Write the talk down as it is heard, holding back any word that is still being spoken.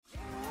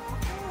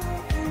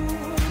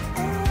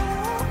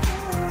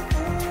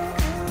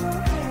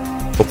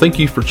Well, thank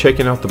you for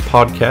checking out the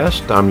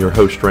podcast. I'm your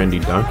host, Randy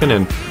Duncan,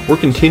 and we're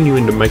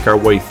continuing to make our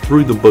way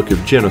through the book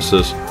of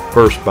Genesis,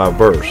 verse by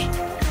verse.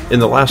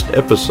 In the last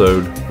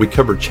episode, we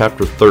covered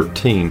chapter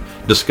 13,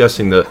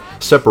 discussing the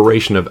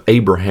separation of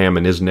Abraham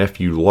and his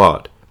nephew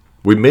Lot.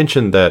 We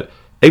mentioned that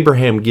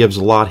Abraham gives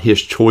Lot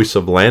his choice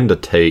of land to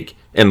take,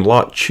 and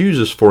Lot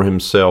chooses for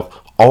himself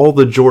all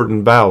the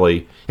Jordan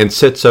Valley and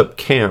sets up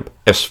camp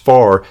as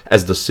far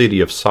as the city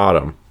of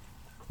Sodom.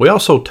 We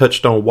also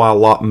touched on why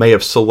Lot may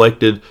have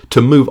selected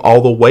to move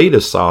all the way to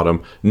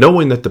Sodom,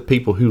 knowing that the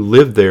people who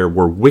lived there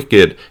were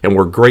wicked and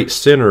were great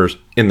sinners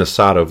in the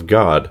sight of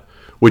God,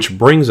 which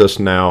brings us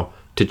now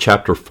to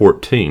chapter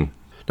 14.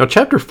 Now,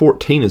 chapter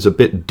 14 is a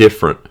bit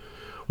different.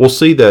 We'll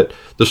see that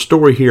the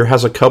story here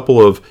has a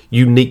couple of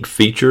unique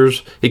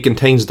features. It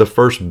contains the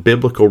first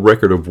biblical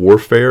record of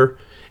warfare.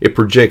 It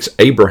projects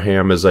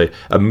Abraham as a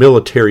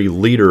military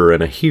leader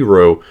and a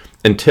hero,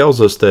 and tells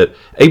us that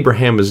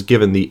Abraham is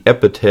given the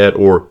epithet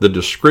or the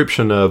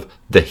description of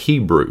the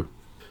Hebrew.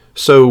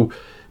 So,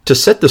 to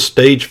set the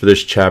stage for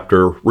this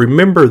chapter,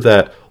 remember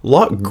that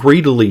Lot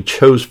greedily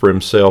chose for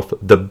himself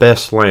the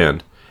best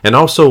land, and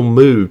also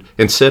moved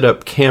and set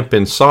up camp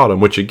in Sodom,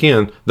 which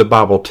again, the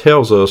Bible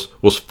tells us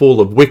was full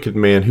of wicked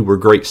men who were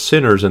great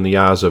sinners in the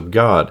eyes of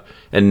God.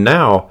 And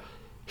now,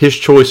 his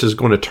choice is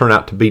going to turn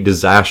out to be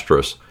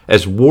disastrous,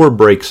 as war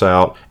breaks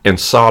out and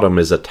Sodom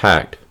is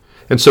attacked.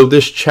 And so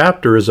this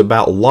chapter is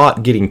about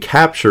Lot getting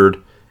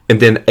captured and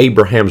then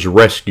Abraham's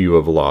rescue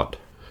of Lot.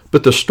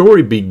 But the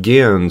story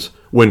begins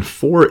when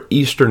 4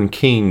 eastern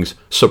kings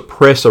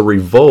suppress a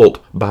revolt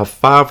by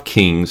 5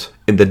 kings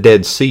in the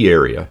Dead Sea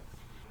area.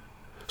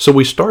 So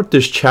we start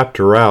this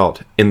chapter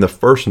out in the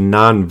first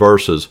 9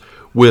 verses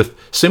with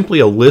simply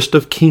a list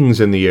of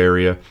kings in the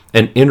area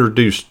and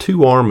introduce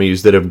 2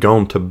 armies that have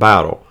gone to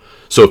battle.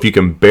 So if you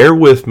can bear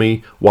with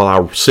me while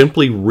I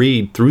simply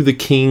read through the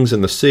kings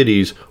and the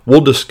cities, we'll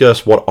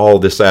discuss what all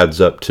this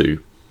adds up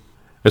to.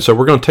 And so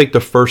we're going to take the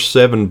first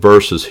 7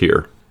 verses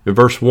here. And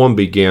verse 1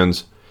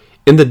 begins,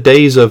 "In the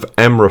days of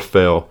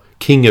Amraphel,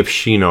 king of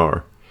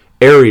Shinar,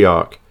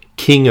 Arioch,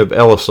 king of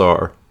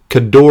Elasar,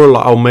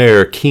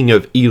 Kedorlaomer, king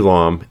of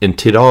Elam, and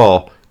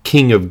Tidal,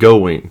 king of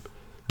Goim.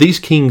 These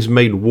kings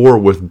made war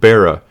with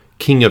Bera,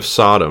 king of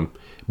Sodom,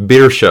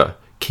 Birsha,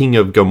 king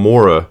of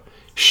Gomorrah,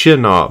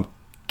 Shinob,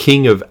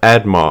 king of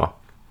Admah,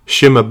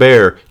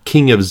 Shemaber,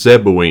 king of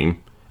Zeboim,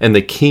 and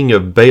the king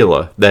of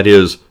Bela, that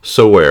is,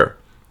 Soar.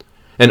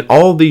 And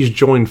all these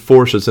joined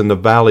forces in the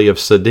valley of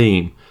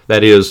Siddim,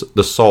 that is,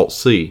 the Salt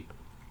Sea.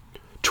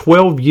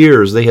 12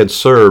 years they had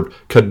served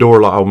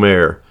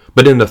Kedorlaomer,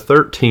 but in the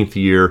 13th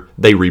year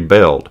they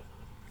rebelled.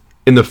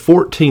 In the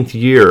 14th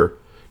year,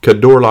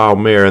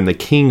 Kedorlaomer and the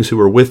kings who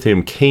were with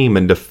him came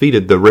and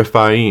defeated the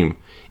Rephaim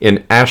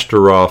in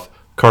Ashtaroth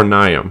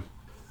Karnaim,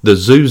 the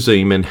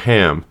Zuzim in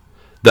Ham,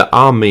 the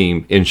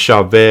Amim in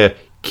Shaveh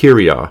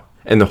Kiriah,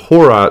 and the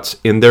Horites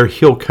in their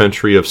hill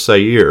country of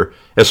Seir,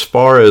 as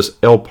far as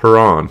El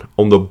Paran,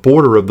 on the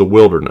border of the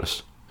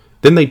wilderness.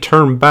 Then they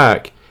turned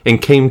back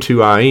and came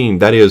to Ain,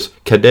 that is,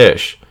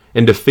 Kadesh,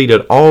 and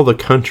defeated all the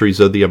countries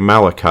of the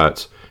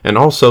Amalekites, and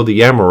also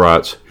the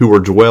Amorites who were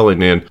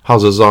dwelling in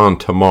Hazazon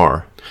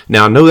Tamar.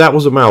 Now I know that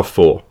was a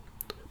mouthful,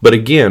 but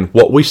again,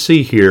 what we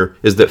see here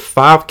is that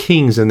 5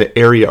 kings in the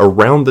area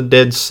around the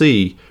Dead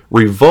Sea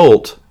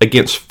revolt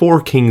against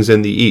 4 kings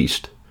in the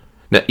east.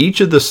 Now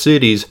each of the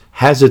cities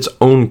has its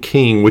own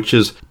king, which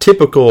is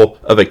typical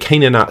of a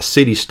Canaanite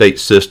city-state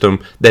system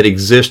that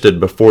existed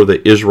before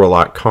the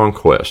Israelite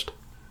conquest.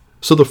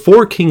 So the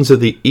 4 kings of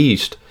the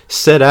east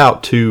set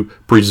out to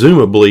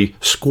presumably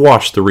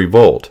squash the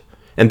revolt,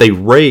 and they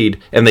raid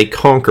and they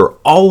conquer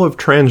all of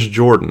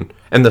Transjordan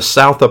and the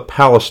south of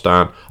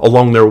Palestine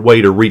along their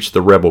way to reach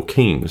the rebel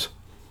kings.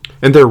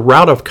 And their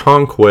route of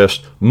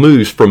conquest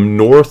moves from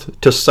north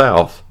to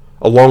south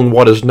along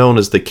what is known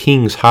as the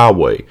King's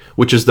Highway,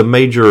 which is the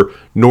major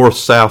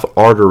north-south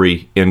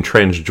artery in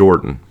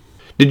Transjordan.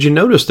 Did you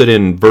notice that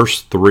in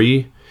verse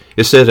 3,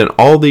 it said, "And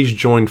all these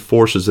joined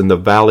forces in the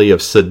valley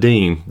of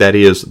Siddim," that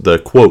is the,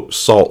 quote,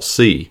 Salt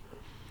Sea.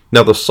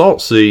 Now the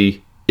Salt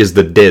Sea is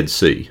the Dead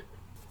Sea.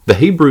 The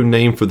Hebrew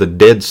name for the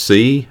Dead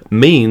Sea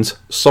means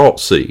Salt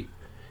Sea.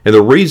 And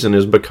the reason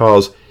is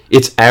because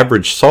its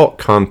average salt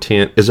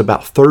content is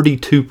about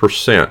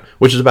 32%,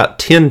 which is about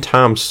 10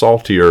 times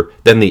saltier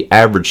than the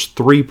average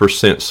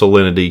 3%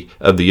 salinity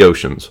of the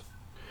oceans.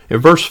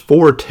 And verse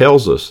 4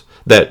 tells us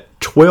that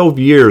 12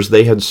 years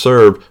they had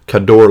served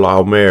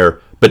Kedorlaomer,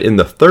 but in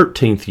the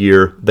 13th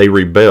year they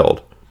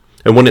rebelled.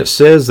 And when it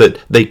says that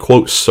they,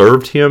 quote,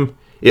 served him,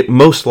 it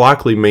most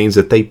likely means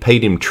that they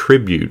paid him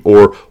tribute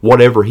or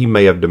whatever he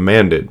may have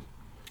demanded.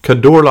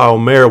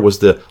 Kedorlaomer was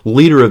the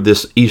leader of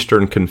this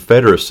Eastern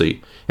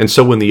Confederacy, and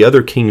so when the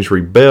other kings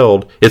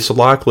rebelled, it's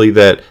likely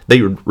that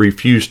they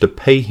refused to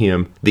pay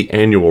him the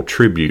annual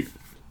tribute.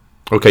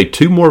 Okay,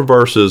 2 more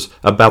verses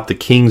about the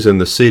kings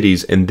and the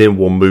cities, and then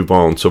we'll move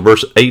on. So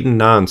verse 8 and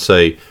 9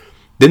 say,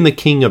 "Then the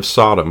king of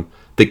Sodom,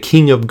 the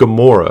king of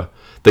Gomorrah,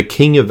 the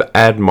king of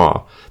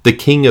Admah, the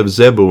king of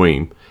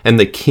Zeboim, and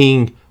the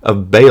king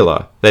of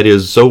Bela, that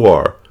is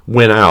Zoar,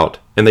 went out,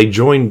 and they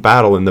joined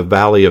battle in the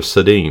valley of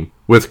Siddim,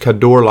 with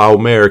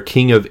Kedorlaomer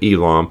king of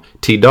Elam,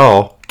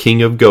 Tidal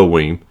king of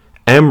Goim,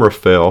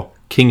 Amraphel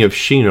king of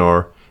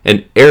Shinar,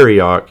 and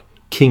Arioch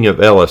king of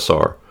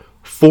Elasar,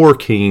 4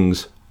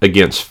 kings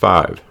against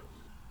 5.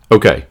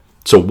 Okay,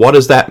 so what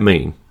does that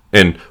mean?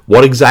 And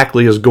what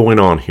exactly is going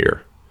on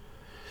here?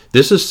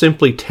 This is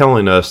simply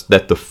telling us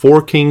that the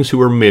 4 kings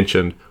who are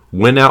mentioned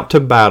went out to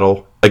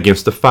battle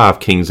against the 5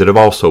 kings that have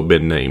also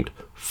been named.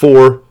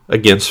 4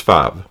 against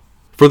 5.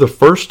 For the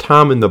first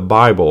time in the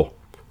Bible,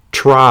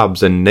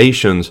 tribes and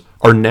nations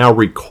are now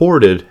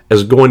recorded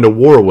as going to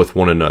war with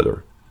one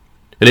another.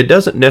 And it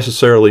doesn't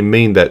necessarily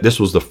mean that this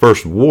was the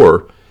first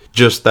war,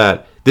 just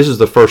that this is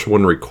the first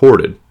one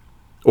recorded,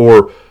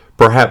 or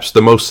perhaps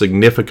the most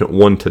significant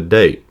one to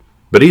date.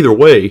 But either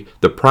way,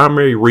 the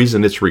primary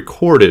reason it's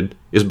recorded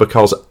is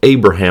because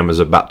Abraham is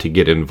about to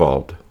get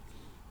involved.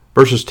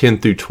 Verses 10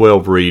 through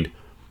 12 read,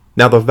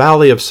 Now the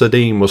valley of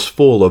Siddim was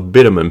full of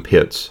bitumen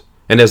pits,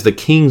 and as the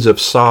kings of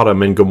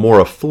Sodom and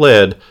Gomorrah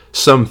fled,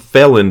 some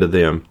fell into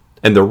them,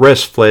 and the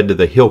rest fled to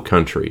the hill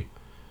country.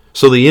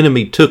 So the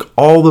enemy took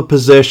all the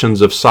possessions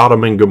of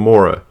Sodom and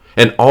Gomorrah,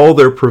 and all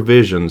their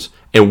provisions,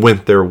 and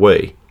went their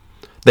way.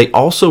 They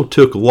also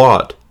took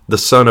Lot, the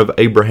son of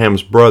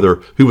Abraham's brother,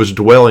 who was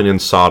dwelling in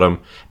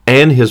Sodom,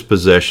 and his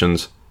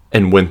possessions,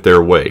 and went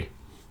their way.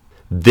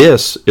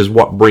 This is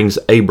what brings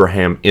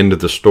Abraham into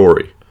the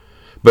story.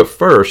 But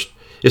first,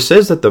 it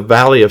says that the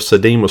valley of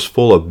Siddim was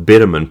full of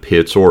bitumen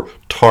pits, or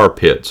tar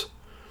pits.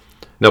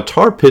 Now,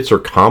 tar pits are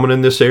common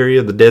in this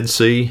area of the Dead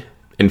Sea.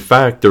 In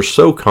fact, they're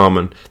so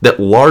common that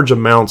large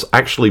amounts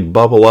actually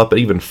bubble up and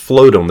even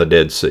float on the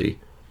Dead Sea.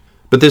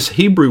 But this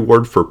Hebrew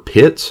word for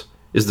pits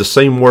is the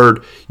same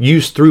word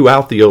used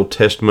throughout the Old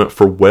Testament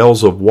for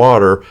wells of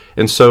water,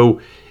 and so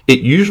it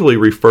usually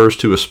refers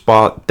to a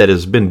spot that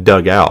has been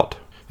dug out.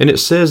 And it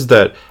says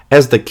that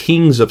as the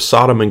kings of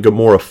Sodom and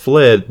Gomorrah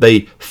fled,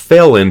 they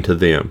fell into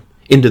them,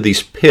 into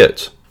these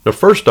pits. Now,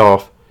 first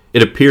off,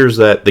 it appears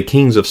that the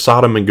kings of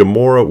Sodom and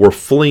Gomorrah were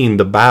fleeing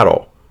the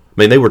battle.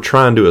 I mean, they were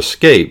trying to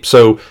escape,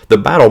 so the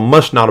battle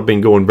must not have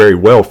been going very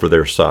well for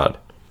their side.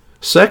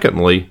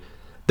 Secondly,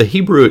 the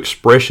Hebrew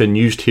expression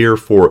used here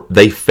for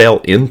they fell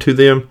into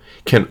them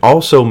can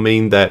also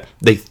mean that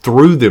they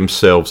threw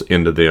themselves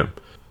into them.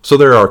 So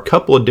there are a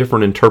couple of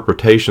different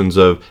interpretations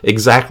of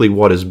exactly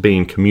what is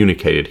being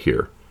communicated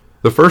here.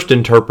 The first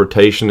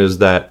interpretation is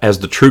that as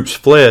the troops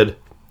fled,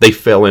 they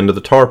fell into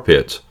the tar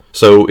pits.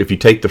 So if you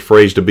take the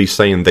phrase to be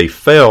saying they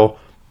fell,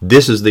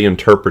 this is the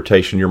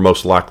interpretation you're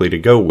most likely to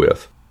go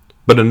with.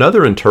 But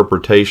another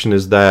interpretation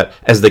is that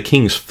as the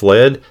kings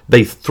fled,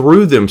 they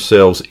threw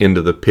themselves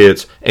into the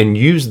pits and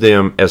used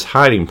them as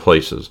hiding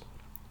places.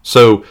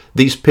 So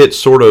these pits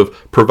sort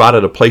of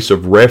provided a place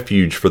of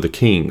refuge for the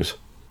kings.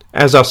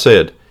 As I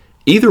said,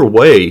 either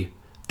way,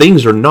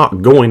 things are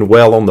not going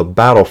well on the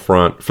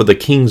battlefront for the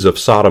kings of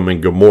Sodom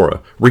and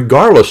Gomorrah,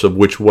 regardless of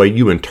which way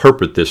you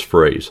interpret this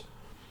phrase.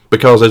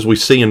 Because as we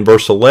see in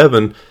verse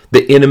 11,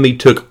 the enemy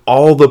took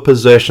all the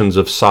possessions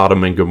of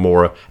Sodom and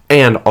Gomorrah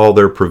and all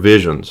their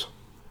provisions.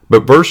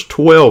 But verse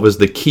 12 is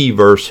the key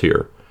verse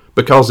here,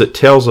 because it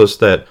tells us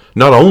that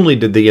not only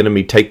did the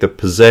enemy take the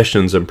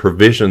possessions and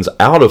provisions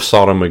out of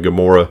Sodom and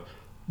Gomorrah,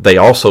 they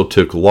also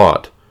took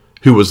Lot,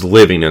 who was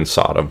living in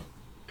Sodom.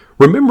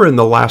 Remember in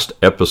the last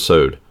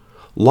episode,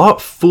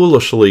 Lot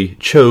foolishly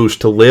chose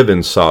to live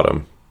in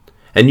Sodom.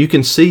 And you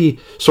can see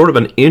sort of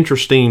an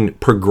interesting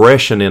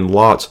progression in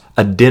Lot's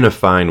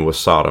identifying with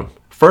Sodom.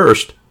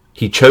 First,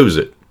 he chose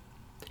it.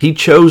 He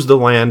chose the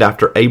land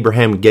after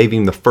Abraham gave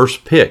him the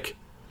first pick.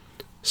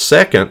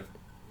 Second,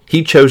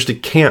 he chose to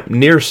camp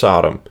near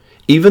Sodom,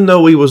 even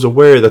though he was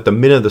aware that the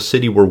men of the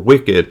city were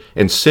wicked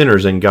and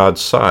sinners in God's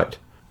sight.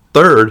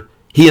 Third,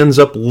 he ends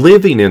up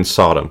living in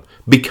Sodom,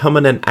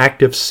 becoming an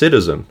active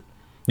citizen.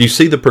 You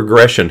see the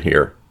progression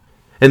here.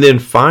 And then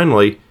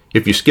finally,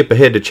 if you skip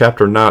ahead to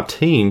chapter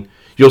 19,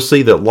 you'll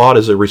see that Lot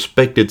is a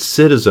respected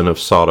citizen of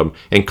Sodom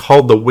and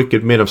called the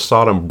wicked men of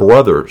Sodom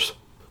brothers.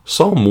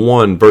 Psalm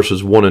 1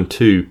 verses 1 and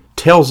 2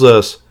 tells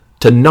us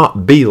to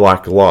not be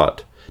like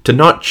Lot, to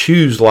not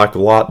choose like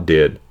Lot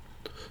did.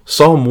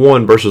 Psalm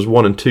 1 verses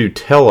 1 and 2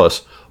 tell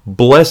us,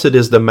 Blessed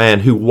is the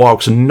man who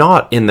walks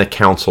not in the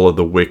counsel of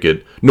the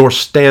wicked, nor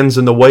stands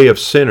in the way of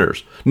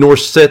sinners, nor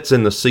sits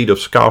in the seat of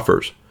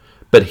scoffers.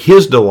 But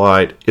his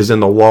delight is in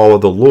the law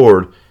of the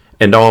Lord,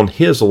 and on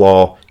his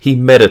law he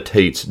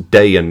meditates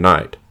day and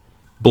night.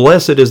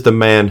 Blessed is the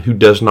man who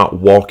does not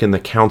walk in the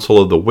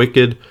counsel of the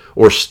wicked,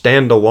 or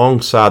stand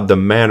alongside the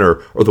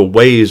manner or the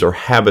ways or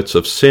habits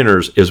of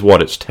sinners, is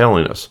what it's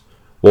telling us.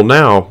 Well,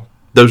 now,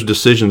 those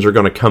decisions are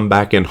going to come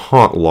back and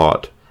haunt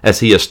Lot as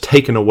he is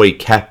taken away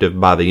captive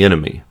by the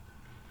enemy.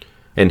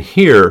 And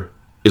here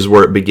is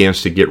where it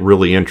begins to get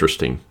really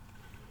interesting.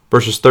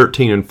 Verses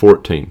 13 and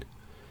 14.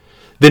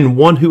 Then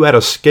one who had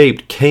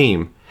escaped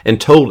came and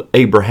told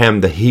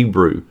Abraham the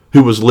Hebrew,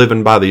 who was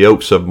living by the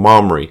oaks of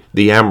Mamre,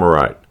 the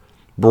Amorite,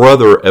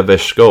 brother of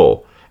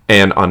Eshcol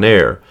and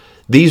Aner.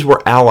 These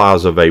were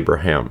allies of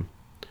Abraham.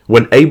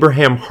 When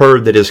Abraham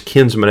heard that his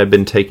kinsman had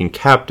been taken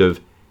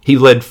captive, he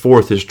led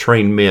forth his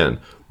trained men,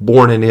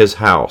 born in his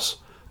house,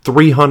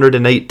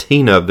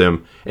 318 of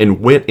them, and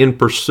went in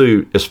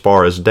pursuit as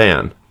far as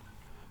Dan.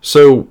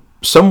 So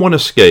someone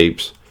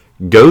escapes,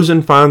 goes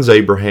and finds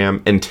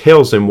Abraham, and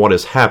tells him what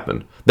has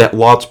happened, that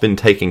Lot's been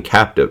taken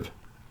captive.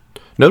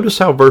 Notice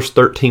how verse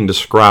 13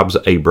 describes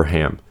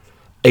Abraham.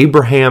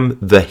 Abraham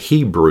the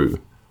Hebrew.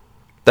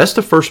 That's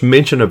the first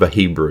mention of a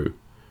Hebrew.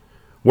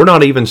 We're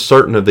not even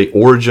certain of the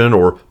origin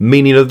or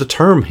meaning of the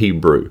term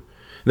Hebrew.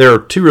 There are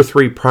 2 or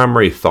 3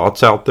 primary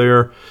thoughts out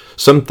there.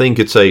 Some think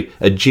it's a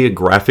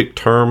geographic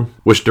term,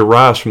 which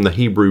derives from the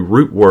Hebrew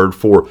root word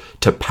for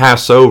to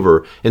pass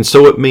over, and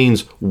so it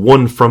means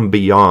one from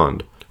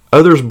beyond.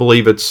 Others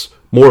believe it's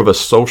more of a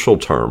social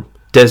term,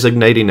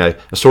 designating a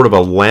sort of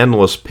a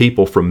landless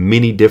people from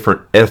many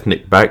different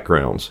ethnic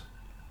backgrounds.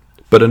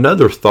 But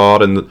another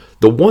thought, and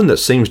the one that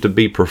seems to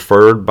be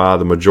preferred by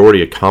the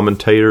majority of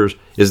commentators,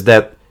 is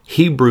that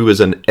Hebrew is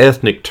an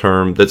ethnic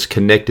term that's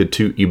connected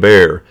to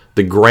Eber,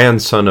 the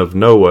grandson of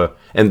Noah,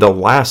 and the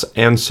last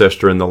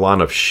ancestor in the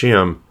line of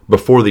Shem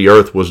before the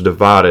earth was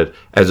divided,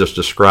 as is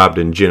described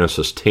in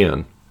Genesis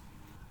 10.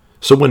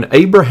 So when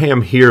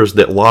Abraham hears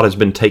that Lot has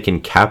been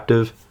taken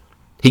captive,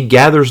 he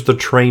gathers the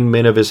trained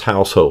men of his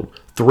household,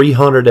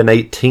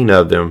 318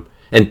 of them,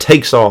 and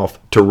takes off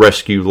to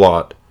rescue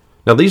Lot.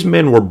 Now these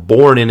men were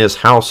born in his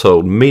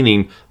household,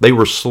 meaning they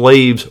were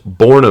slaves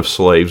born of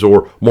slaves,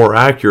 or more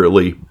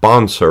accurately,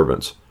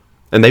 bondservants.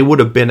 And they would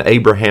have been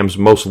Abraham's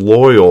most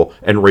loyal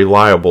and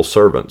reliable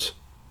servants.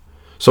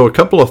 So a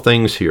couple of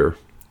things here.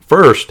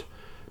 First,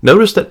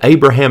 notice that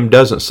Abraham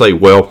doesn't say,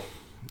 well,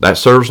 that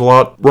serves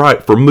Lot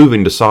right for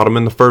moving to Sodom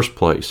in the first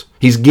place.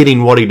 He's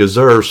getting what he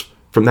deserves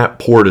from that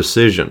poor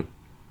decision.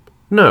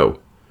 No.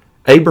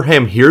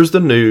 Abraham hears the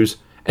news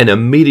and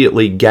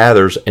immediately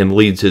gathers and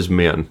leads his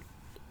men.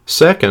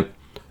 Second,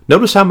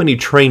 notice how many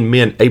trained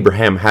men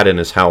Abraham had in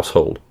his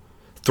household.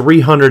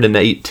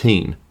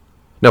 318.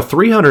 Now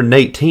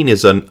 318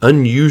 is an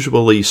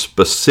unusually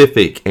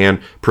specific and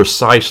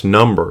precise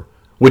number,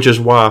 which is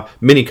why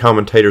many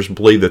commentators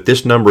believe that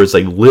this number is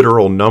a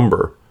literal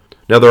number.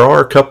 Now there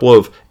are a couple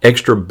of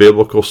extra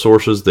biblical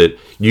sources that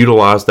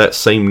utilize that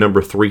same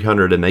number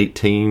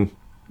 318,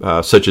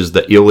 such as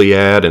the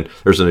Iliad, and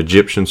there's an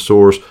Egyptian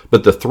source,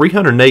 but the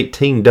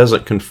 318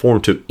 doesn't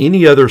conform to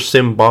any other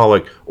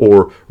symbolic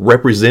or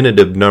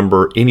representative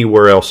number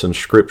anywhere else in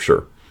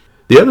Scripture.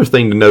 The other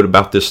thing to note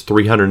about this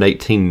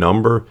 318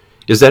 number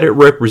is that it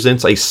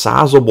represents a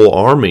sizable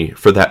army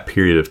for that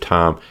period of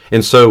time,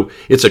 and so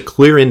it's a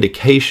clear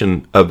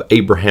indication of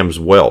Abraham's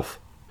wealth.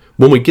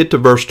 When we get to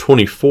verse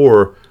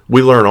 24,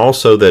 we learn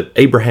also that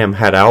Abraham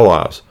had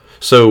allies.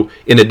 So,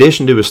 in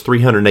addition to his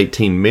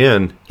 318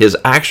 men, his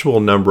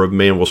actual number of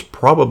men was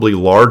probably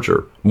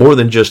larger, more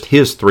than just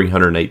his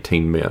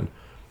 318 men.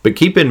 But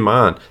keep in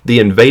mind, the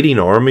invading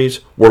armies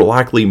were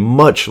likely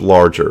much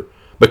larger,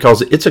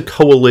 because it's a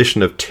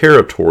coalition of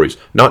territories,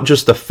 not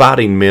just the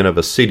fighting men of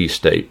a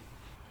city-state.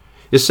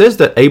 It says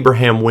that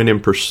Abraham went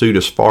in pursuit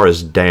as far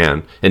as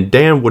Dan, and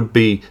Dan would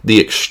be the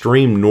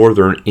extreme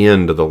northern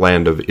end of the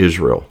land of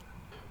Israel.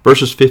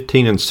 Verses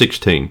 15 and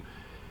 16.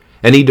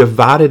 And he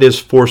divided his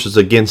forces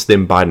against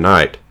them by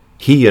night,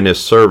 he and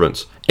his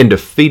servants, and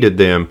defeated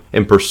them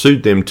and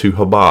pursued them to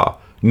Hobah,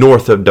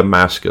 north of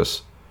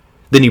Damascus.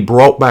 Then he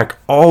brought back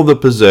all the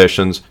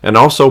possessions, and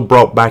also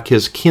brought back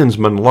his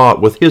kinsman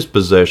Lot with his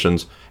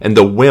possessions, and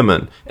the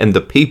women and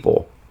the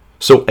people.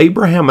 So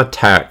Abraham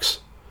attacks.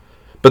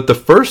 But the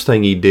first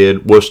thing he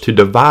did was to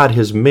divide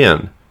his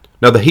men.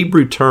 Now the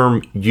Hebrew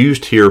term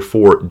used here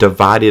for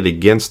divided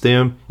against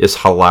them is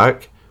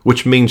halak,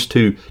 which means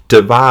to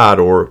divide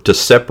or to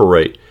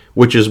separate,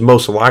 which is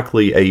most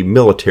likely a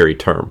military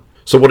term.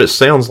 So what it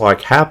sounds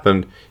like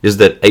happened is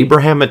that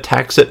Abraham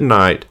attacks at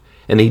night,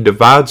 and he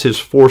divides his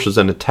forces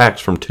and attacks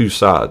from 2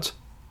 sides.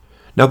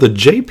 Now the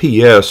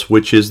JPS,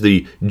 which is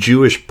the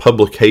Jewish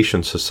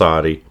Publication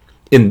Society,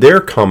 in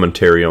their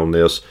commentary on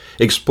this,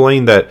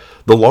 explained that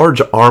the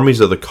large armies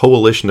of the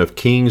coalition of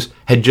kings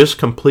had just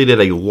completed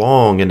a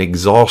long and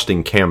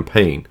exhausting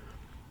campaign.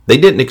 They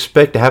didn't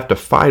expect to have to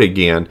fight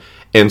again,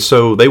 and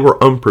so they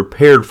were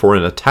unprepared for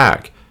an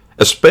attack,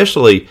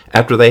 especially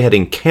after they had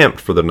encamped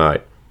for the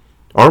night.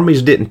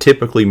 Armies didn't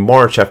typically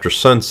march after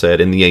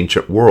sunset in the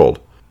ancient world.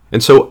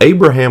 And so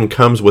Abraham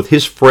comes with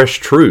his fresh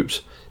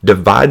troops,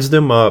 divides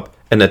them up,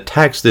 and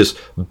attacks this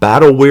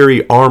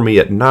battle-weary army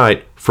at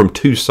night from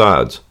 2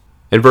 sides.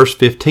 And verse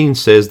 15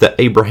 says that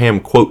Abraham,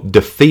 quote,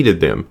 defeated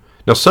them.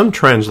 Now some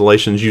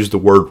translations use the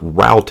word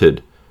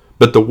routed,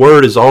 but the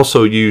word is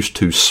also used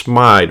to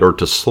smite or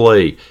to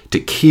slay,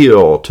 to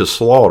kill, to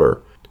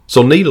slaughter.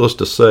 So needless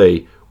to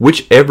say,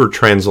 whichever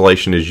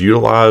translation is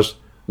utilized,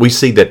 we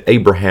see that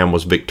Abraham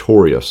was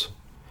victorious.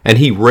 And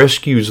he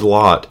rescues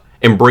Lot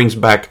and brings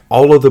back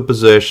all of the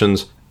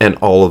possessions and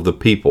all of the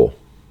people.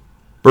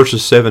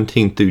 Verses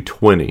 17 through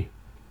 20.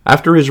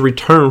 After his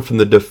return from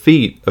the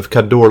defeat of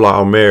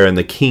Kedorlaomer and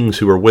the kings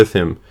who were with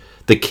him,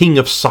 the king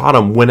of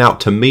Sodom went out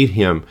to meet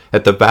him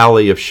at the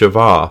valley of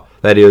Shavah,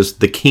 that is,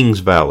 the king's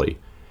valley.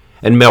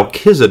 And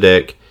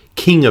Melchizedek,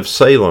 king of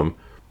Salem,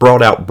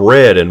 brought out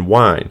bread and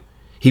wine.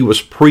 He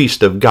was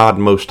priest of God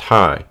Most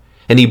High.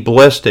 And he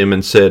blessed him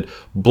and said,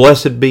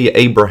 Blessed be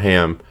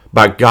Abraham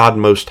by God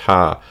Most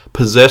High,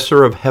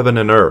 possessor of heaven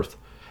and earth.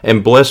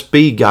 And blessed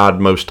be God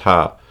Most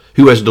High,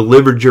 who has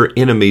delivered your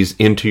enemies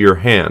into your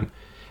hand.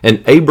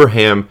 And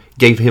Abraham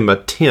gave him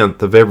a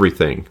tenth of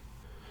everything.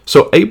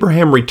 So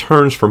Abraham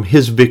returns from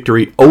his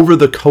victory over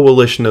the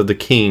coalition of the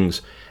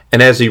kings,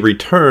 and as he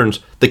returns,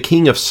 the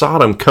king of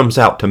Sodom comes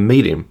out to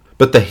meet him.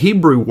 But the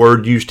Hebrew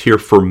word used here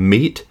for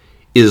meet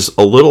is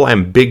a little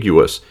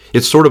ambiguous.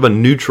 It's sort of a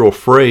neutral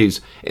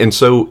phrase, and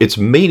so its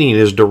meaning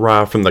is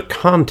derived from the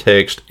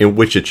context in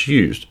which it's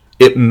used.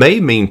 It may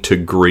mean to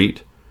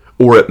greet,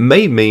 or it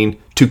may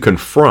mean to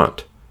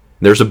confront.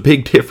 There's a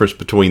big difference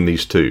between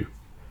these two.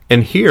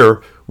 And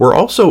here, we're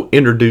also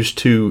introduced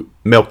to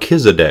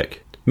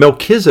Melchizedek.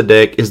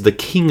 Melchizedek is the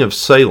king of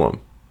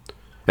Salem.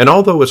 And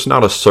although it's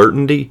not a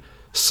certainty,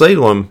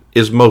 Salem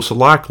is most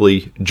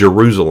likely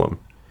Jerusalem.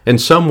 And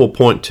some will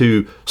point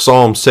to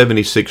Psalm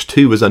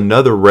 76:2 as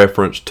another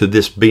reference to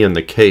this being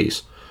the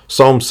case.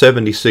 Psalm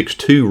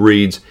 76:2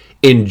 reads,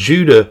 In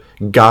Judah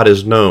God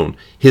is known.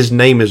 His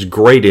name is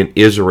great in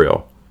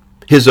Israel.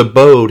 His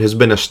abode has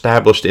been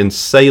established in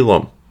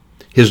Salem,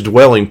 his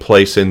dwelling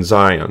place in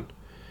Zion.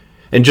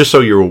 And just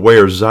so you're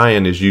aware,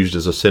 Zion is used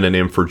as a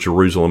synonym for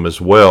Jerusalem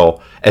as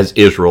well as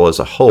Israel as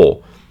a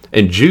whole.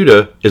 And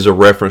Judah is a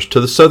reference to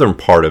the southern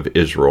part of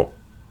Israel.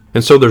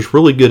 And so there's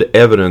really good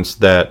evidence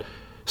that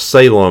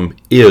Salem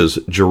is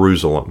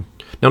Jerusalem.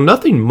 Now,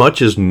 nothing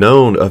much is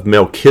known of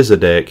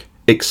Melchizedek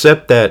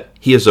except that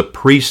he is a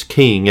priest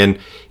king, and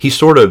he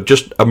sort of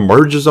just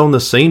emerges on the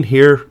scene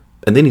here,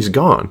 and then he's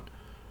gone.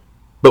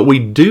 But we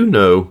do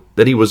know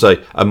that he was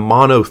a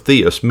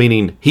monotheist,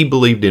 meaning he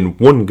believed in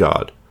one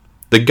God,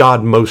 the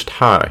God Most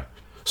High.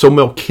 So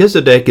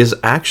Melchizedek is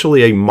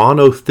actually a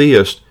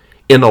monotheist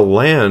in a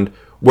land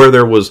where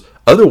there was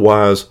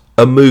otherwise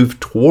a move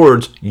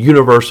towards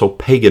universal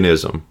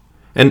paganism.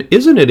 And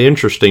isn't it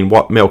interesting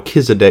what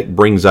Melchizedek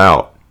brings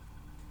out?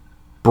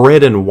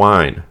 Bread and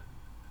wine.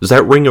 Does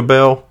that ring a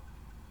bell?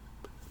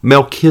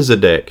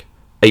 Melchizedek,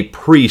 a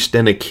priest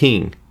and a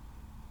king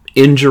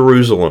in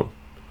Jerusalem,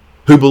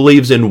 who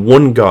believes in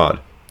one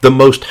God, the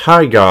Most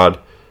High God,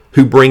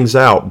 who brings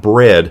out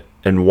bread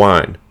and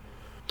wine.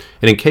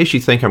 And in case you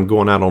think I'm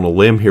going out on a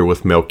limb here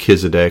with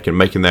Melchizedek and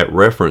making that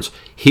reference,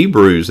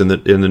 Hebrews in the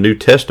New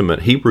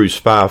Testament, Hebrews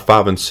 5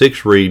 and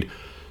 6 read,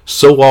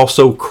 So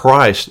also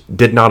Christ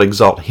did not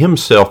exalt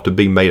himself to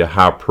be made a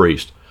high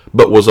priest,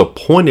 but was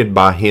appointed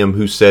by him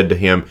who said to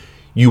him,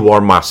 You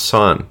are my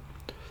son.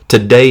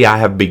 Today I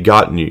have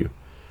begotten you.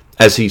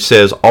 As he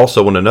says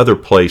also in another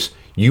place,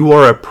 You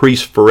are a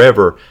priest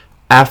forever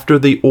after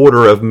the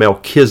order of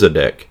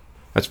Melchizedek.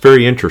 That's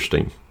very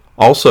interesting.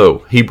 Also,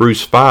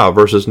 Hebrews 5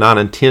 verses 9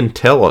 and 10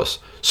 tell us,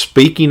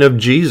 speaking of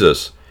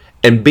Jesus,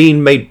 and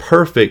being made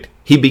perfect,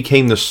 he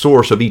became the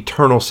source of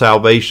eternal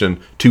salvation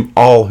to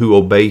all who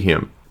obey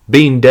him,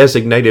 being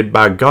designated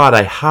by God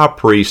a high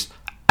priest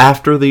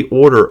after the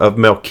order of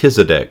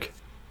Melchizedek.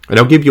 And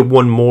I'll give you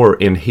one more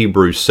in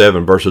Hebrews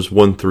 7 verses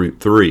 1 through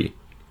 3.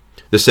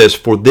 That says,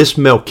 For this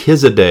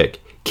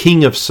Melchizedek,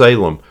 king of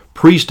Salem,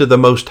 priest of the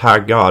Most High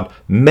God,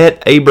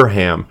 met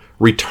Abraham,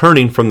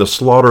 returning from the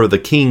slaughter of the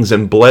kings,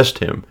 and blessed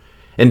him.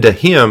 And to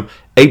him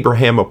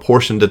Abraham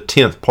apportioned a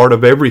tenth part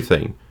of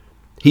everything.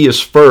 He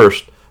is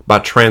first, by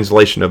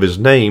translation of his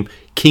name,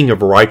 King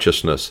of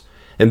Righteousness.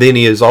 And then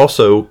he is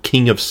also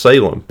King of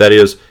Salem, that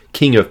is,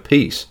 King of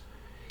Peace.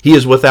 He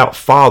is without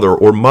father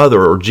or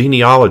mother or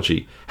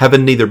genealogy,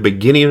 having neither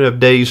beginning of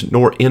days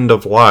nor end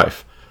of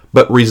life.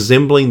 But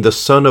resembling the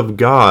Son of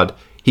God,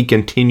 he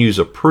continues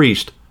a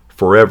priest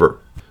forever.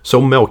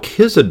 So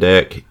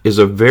Melchizedek is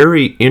a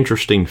very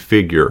interesting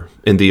figure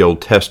in the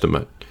Old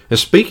Testament. And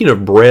speaking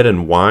of bread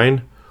and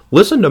wine,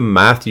 listen to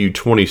Matthew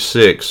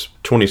 26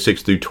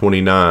 through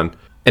 29.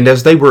 And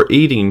as they were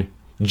eating,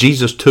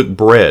 Jesus took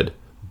bread,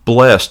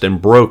 blessed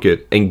and broke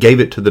it, and gave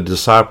it to the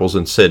disciples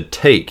and said,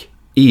 Take,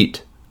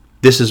 eat,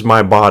 this is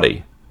my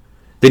body.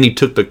 Then he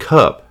took the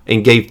cup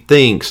and gave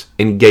thanks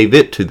and gave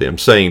it to them,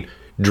 saying,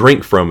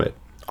 Drink from it,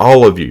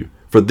 all of you,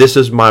 for this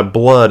is my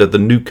blood of the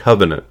new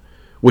covenant,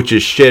 which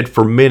is shed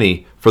for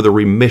many for the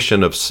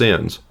remission of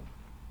sins.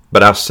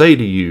 But I say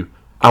to you,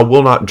 I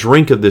will not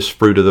drink of this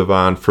fruit of the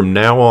vine from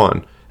now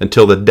on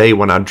until the day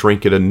when I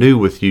drink it anew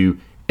with you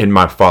in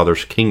my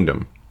Father's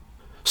kingdom.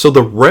 So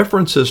the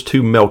references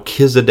to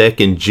Melchizedek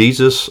and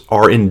Jesus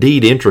are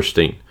indeed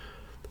interesting.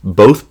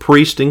 Both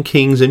priests and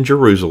kings in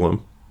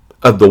Jerusalem,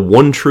 of the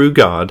one true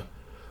God,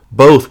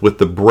 both with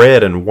the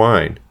bread and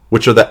wine,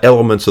 which are the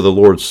elements of the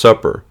Lord's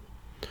Supper.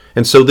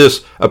 And so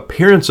this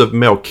appearance of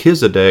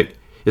Melchizedek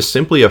is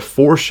simply a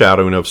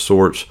foreshadowing of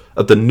sorts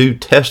of the New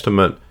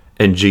Testament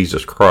and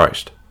Jesus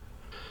Christ.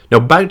 Now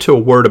back to a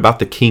word about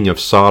the king of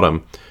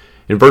Sodom.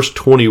 In verse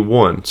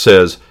 21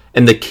 says,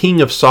 And the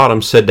king of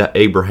Sodom said to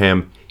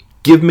Abraham,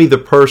 Give me the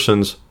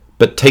persons,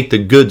 but take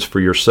the goods for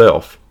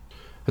yourself.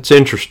 That's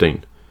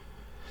interesting.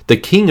 The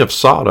king of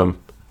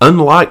Sodom,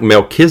 unlike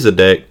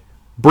Melchizedek,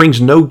 brings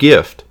no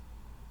gift.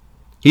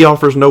 He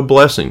offers no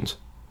blessings.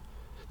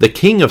 The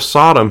king of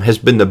Sodom has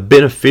been the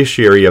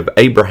beneficiary of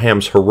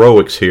Abraham's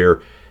heroics here,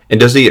 and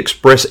does he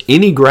express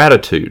any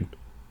gratitude?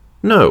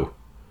 No.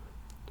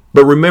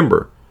 But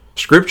remember,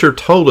 Scripture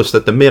told us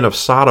that the men of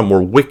Sodom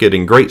were wicked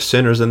and great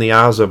sinners in the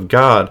eyes of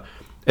God,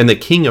 and the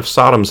king of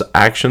Sodom's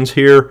actions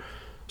here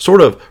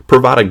sort of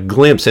provide a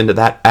glimpse into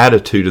that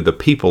attitude of the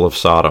people of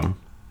Sodom.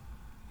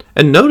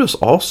 And notice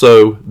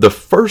also the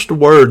first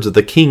words of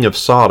the king of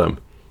Sodom,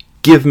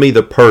 give me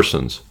the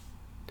persons.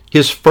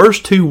 His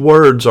first two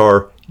words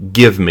are,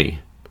 give me.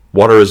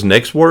 What are his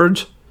next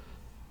words?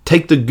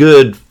 Take the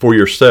good for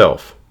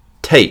yourself.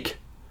 Take.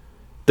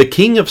 The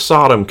king of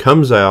Sodom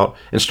comes out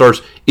and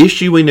starts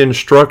issuing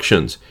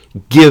instructions.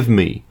 Give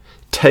me.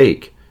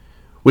 Take.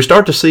 We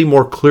start to see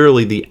more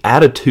clearly the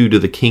attitude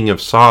of the king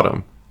of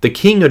Sodom. The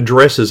king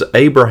addresses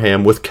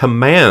Abraham with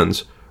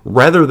commands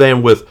rather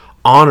than with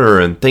honor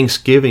and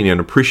thanksgiving and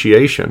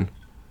appreciation.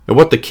 And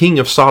what the king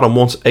of Sodom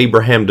wants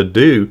Abraham to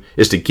do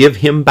is to give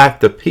him back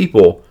the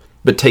people,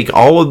 but take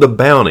all of the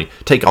bounty,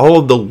 take all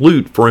of the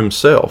loot for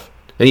himself.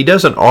 And he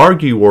doesn't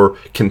argue or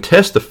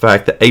contest the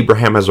fact that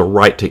Abraham has a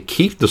right to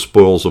keep the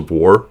spoils of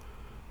war.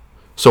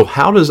 So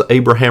how does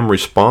Abraham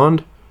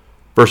respond?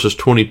 Verses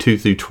 22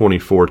 through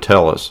 24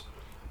 tell us,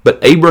 but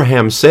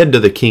Abraham said to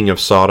the king of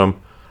Sodom,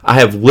 I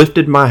have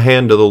lifted my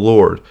hand to the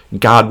Lord,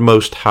 God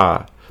Most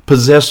High,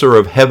 possessor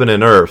of heaven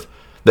and earth,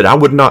 that I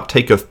would not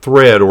take a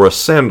thread or a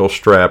sandal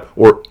strap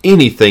or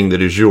anything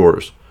that is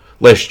yours,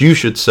 lest you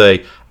should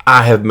say,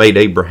 I have made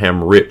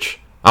Abraham rich.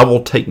 I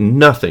will take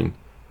nothing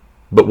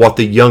but what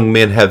the young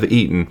men have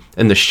eaten,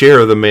 and the share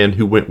of the men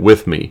who went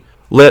with me.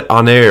 Let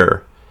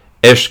Aner,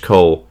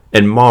 Eshcol,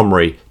 and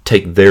Mamre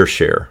take their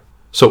share.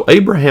 So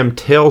Abraham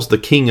tells the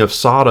king of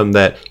Sodom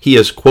that he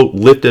has, quote,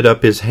 lifted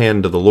up his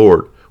hand to the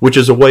Lord, which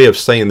is a way of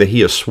saying that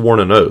he has sworn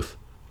an oath.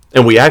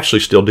 And we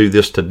actually still do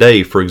this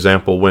today, for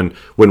example, when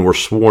we're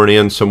sworn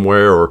in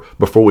somewhere or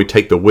before we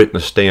take the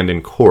witness stand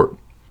in court.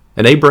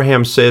 And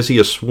Abraham says he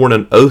has sworn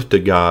an oath to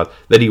God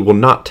that he will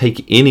not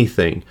take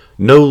anything,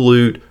 no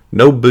loot,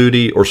 no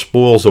booty or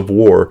spoils of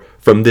war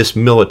from this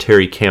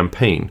military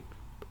campaign.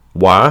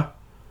 Why?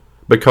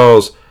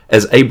 Because,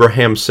 as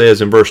Abraham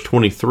says in verse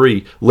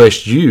 23,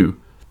 lest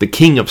you, the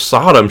king of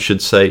Sodom,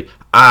 should say,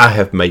 I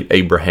have made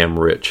Abraham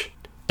rich.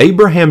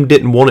 Abraham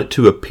didn't want it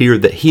to appear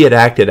that he had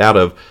acted out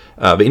of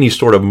any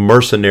sort of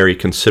mercenary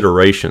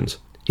considerations.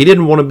 He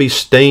didn't want to be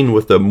stained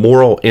with the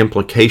moral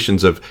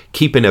implications of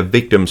keeping a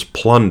victim's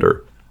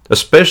plunder,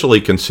 especially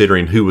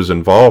considering who was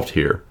involved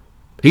here.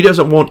 He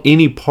doesn't want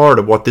any part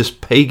of what this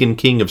pagan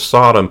king of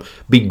Sodom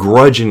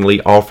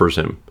begrudgingly offers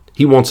him.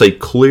 He wants a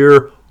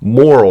clear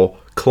moral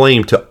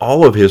claim to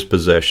all of his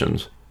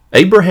possessions.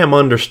 Abraham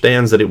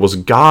understands that it was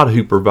God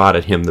who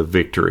provided him the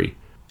victory,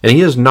 and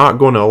he is not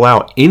going to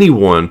allow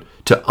anyone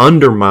to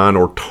undermine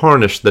or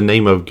tarnish the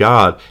name of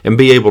God and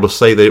be able to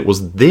say that it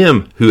was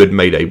them who had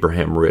made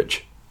Abraham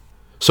rich.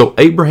 So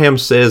Abraham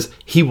says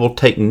he will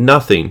take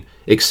nothing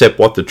except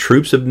what the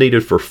troops have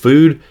needed for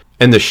food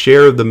and the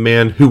share of the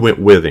men who went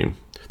with him.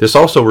 This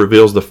also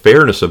reveals the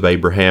fairness of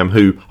Abraham,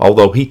 who,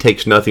 although he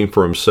takes nothing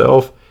for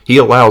himself, he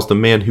allows the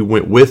men who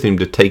went with him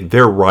to take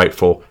their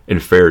rightful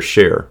and fair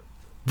share.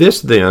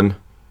 This then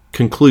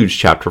concludes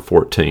chapter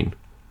 14.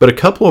 But a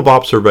couple of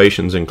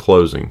observations in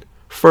closing.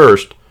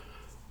 First,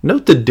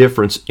 note the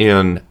difference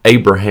in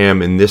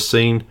Abraham in this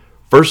scene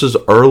versus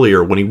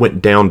earlier when he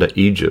went down to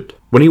Egypt.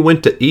 When he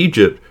went to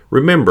Egypt,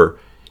 remember,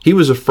 he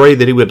was afraid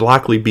that he would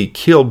likely be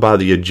killed by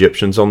the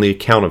Egyptians on the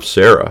account of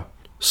Sarah.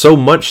 So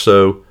much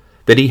so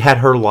that he had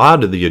her lie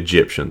to the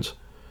Egyptians.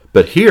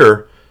 But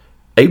here,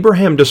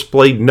 Abraham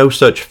displayed no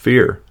such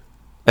fear.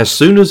 As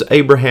soon as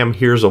Abraham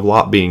hears of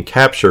Lot being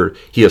captured,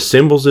 he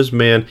assembles his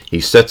men, he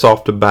sets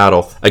off to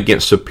battle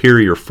against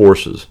superior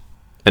forces.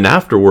 And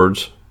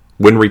afterwards,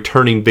 when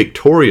returning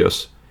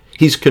victorious,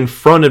 he's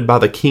confronted by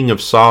the king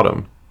of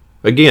Sodom.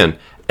 Again,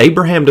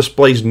 Abraham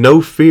displays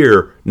no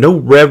fear, no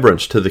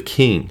reverence to the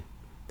king.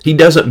 He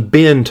doesn't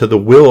bend to the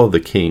will of the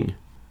king.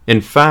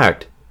 In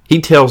fact, he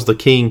tells the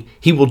king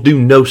he will do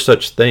no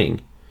such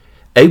thing.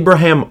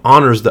 Abraham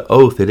honors the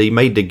oath that he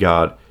made to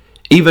God,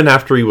 even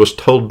after he was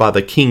told by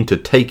the king to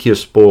take his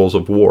spoils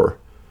of war.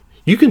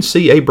 You can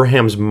see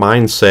Abraham's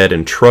mindset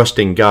and trust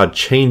in God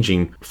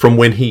changing from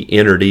when he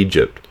entered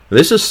Egypt.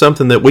 This is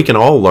something that we can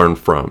all learn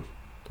from.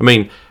 I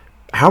mean,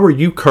 how are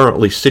you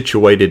currently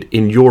situated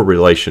in your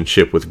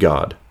relationship with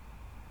God?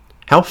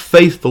 How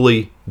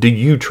faithfully do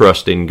you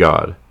trust in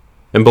God?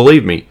 And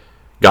believe me,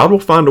 God will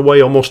find a way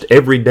almost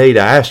every day to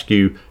ask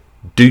you,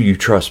 do you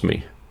trust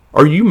me?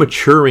 Are you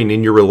maturing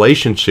in your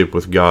relationship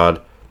with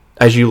God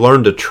as you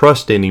learn to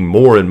trust in Him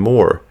more and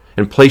more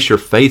and place your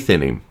faith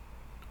in Him?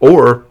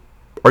 Or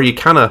are you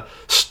kind of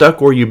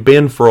stuck where you've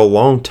been for a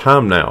long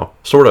time now,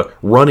 sort of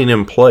running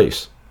in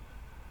place?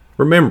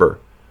 Remember,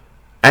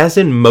 as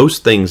in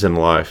most things in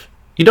life,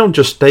 you don't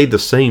just stay the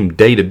same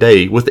day to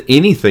day with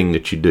anything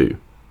that you do.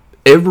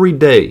 Every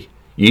day,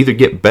 you either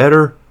get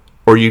better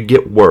or you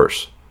get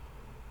worse.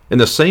 And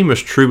the same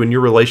is true in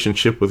your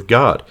relationship with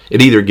God. It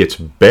either gets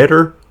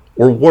better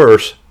or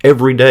worse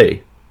every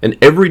day. And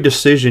every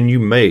decision you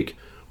make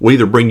will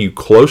either bring you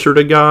closer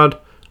to God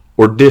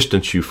or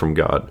distance you from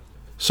God.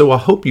 So I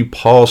hope you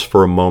pause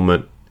for a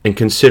moment and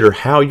consider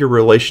how your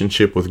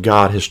relationship with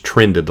God has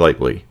trended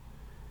lately.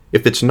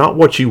 If it's not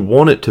what you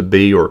want it to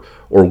be or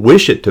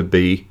wish it to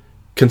be,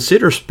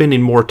 consider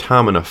spending more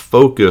time in a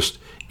focused,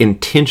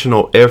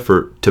 intentional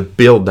effort to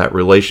build that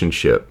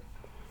relationship.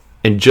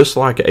 And just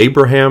like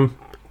Abraham,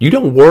 you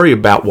don't worry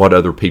about what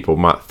other people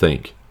might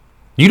think.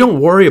 You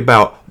don't worry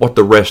about what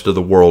the rest of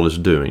the world is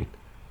doing.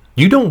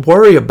 You don't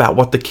worry about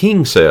what the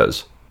king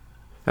says.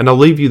 And I'll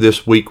leave you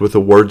this week with the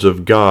words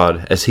of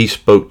God as he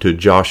spoke to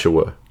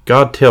Joshua.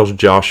 God tells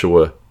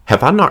Joshua,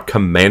 "Have I not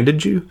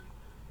commanded you?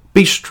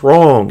 Be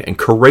strong and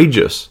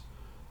courageous.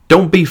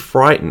 Don't be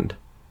frightened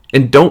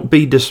and don't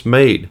be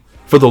dismayed,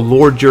 for the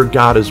Lord your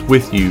God is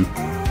with you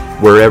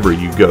wherever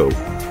you go."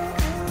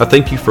 I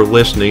thank you for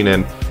listening,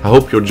 and I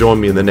hope you'll join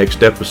me in the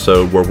next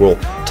episode where we'll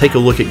take a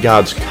look at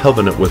God's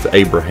covenant with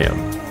Abraham.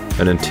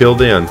 And until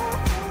then,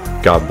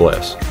 God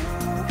bless.